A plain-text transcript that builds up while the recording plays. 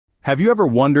Have you ever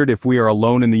wondered if we are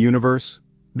alone in the universe?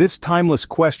 This timeless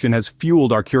question has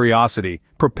fueled our curiosity,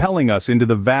 propelling us into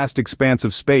the vast expanse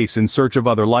of space in search of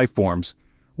other life forms.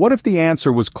 What if the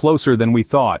answer was closer than we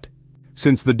thought?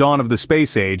 Since the dawn of the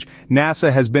space age,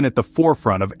 NASA has been at the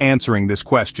forefront of answering this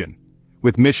question.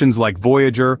 With missions like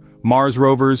Voyager, Mars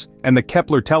rovers, and the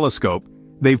Kepler telescope,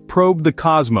 they've probed the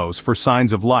cosmos for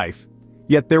signs of life.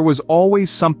 Yet there was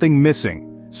always something missing.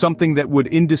 Something that would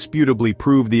indisputably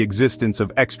prove the existence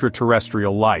of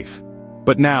extraterrestrial life.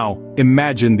 But now,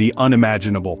 imagine the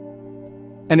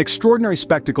unimaginable. An extraordinary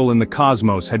spectacle in the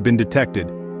cosmos had been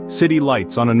detected: city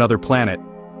lights on another planet.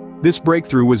 This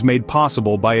breakthrough was made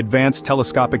possible by advanced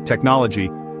telescopic technology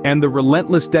and the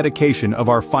relentless dedication of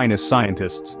our finest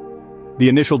scientists. The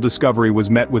initial discovery was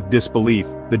met with disbelief,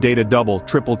 the data double,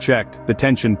 triple-checked, the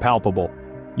tension palpable.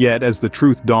 Yet as the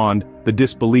truth dawned, the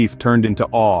disbelief turned into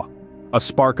awe. A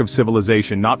spark of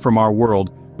civilization not from our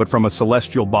world, but from a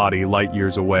celestial body light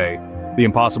years away. The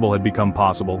impossible had become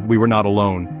possible, we were not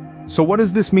alone. So what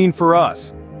does this mean for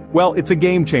us? Well, it's a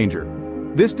game changer.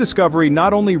 This discovery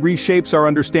not only reshapes our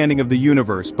understanding of the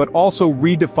universe, but also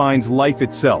redefines life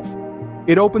itself.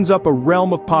 It opens up a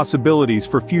realm of possibilities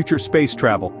for future space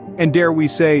travel, and dare we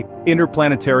say,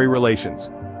 interplanetary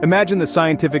relations. Imagine the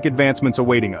scientific advancements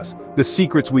awaiting us, the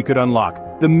secrets we could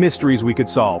unlock, the mysteries we could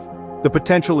solve. The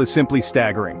potential is simply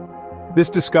staggering.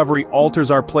 This discovery alters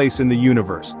our place in the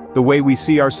universe, the way we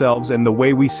see ourselves and the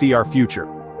way we see our future.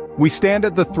 We stand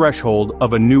at the threshold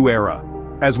of a new era.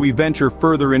 As we venture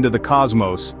further into the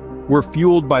cosmos, we're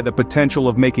fueled by the potential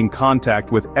of making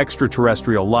contact with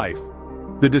extraterrestrial life.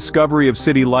 The discovery of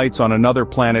city lights on another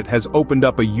planet has opened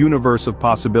up a universe of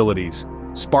possibilities,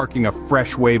 sparking a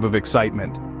fresh wave of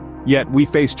excitement. Yet we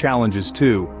face challenges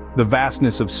too: the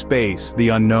vastness of space, the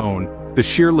unknown, the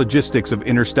sheer logistics of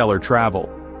interstellar travel.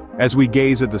 As we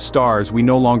gaze at the stars, we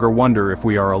no longer wonder if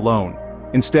we are alone.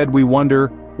 Instead, we wonder,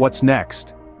 what's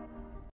next?